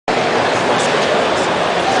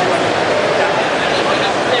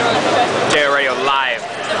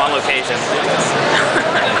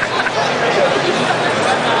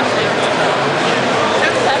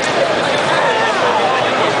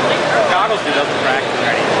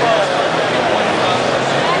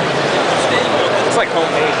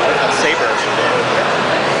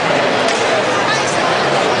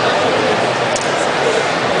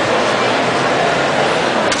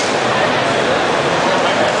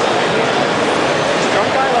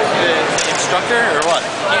character or what?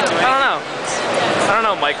 Can't do anything. I don't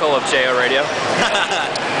know, Michael of JO Radio.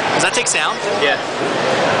 Does that take sound? Yeah.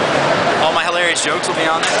 All my hilarious jokes will be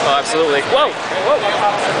on there? Oh, absolutely. Whoa! Whoa!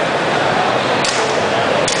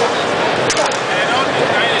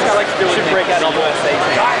 I like to do it. Should break out a USA.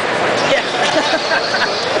 Yeah.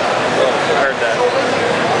 I heard that.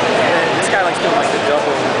 This guy likes doing like the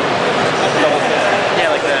double.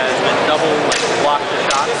 Yeah, like the double like block the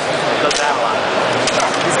shots. Does that a lot.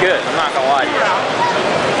 He's good. I'm not gonna lie to you.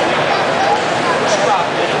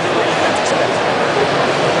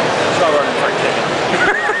 Start running for a kick.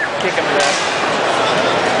 Kick him to that.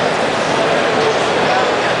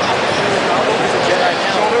 There's a Jedi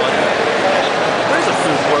now. There's a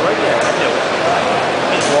food board right there. I knew it.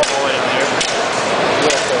 He's all the way in there.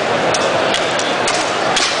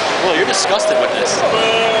 Well, you're disgusted with this.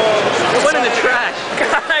 It went in the trash.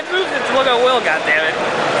 God, I moved it to look at Will, goddammit.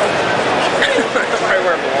 Right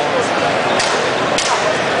where it belongs.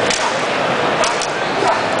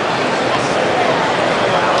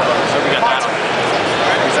 So we got that on.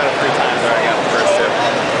 He's done it 3 times already. I got the first 2.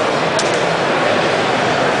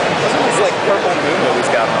 This is like purple moon that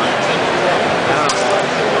he's got on. I don't know why.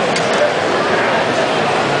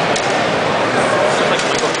 It's like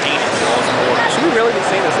Michael Caine in Walls and Wars. Should we really be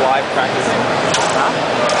seeing this live practicing? Huh?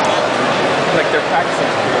 Like they're practicing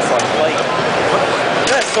for this like play.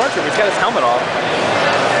 Look at that stormtrooper, he's got his helmet off.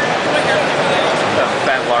 The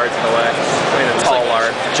fat lard's in the way. I mean the tall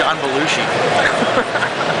lard. John Belushi.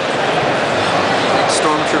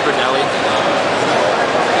 Stormtrooper Nelly.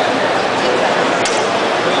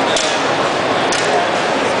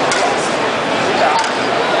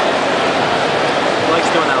 He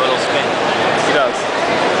likes doing that little spin. He does.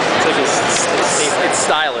 It's like It's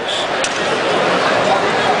stylish.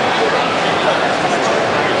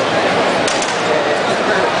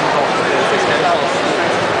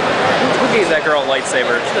 Who gave that girl a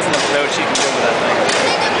lightsaber? She doesn't know what she can do with that thing.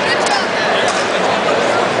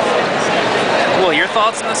 Will, your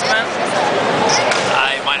thoughts on this event?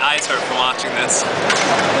 My eyes hurt from watching this.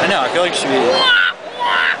 I know, I feel like she should be...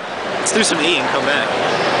 Let's do some E and come back.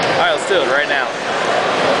 Alright, let's do it right now.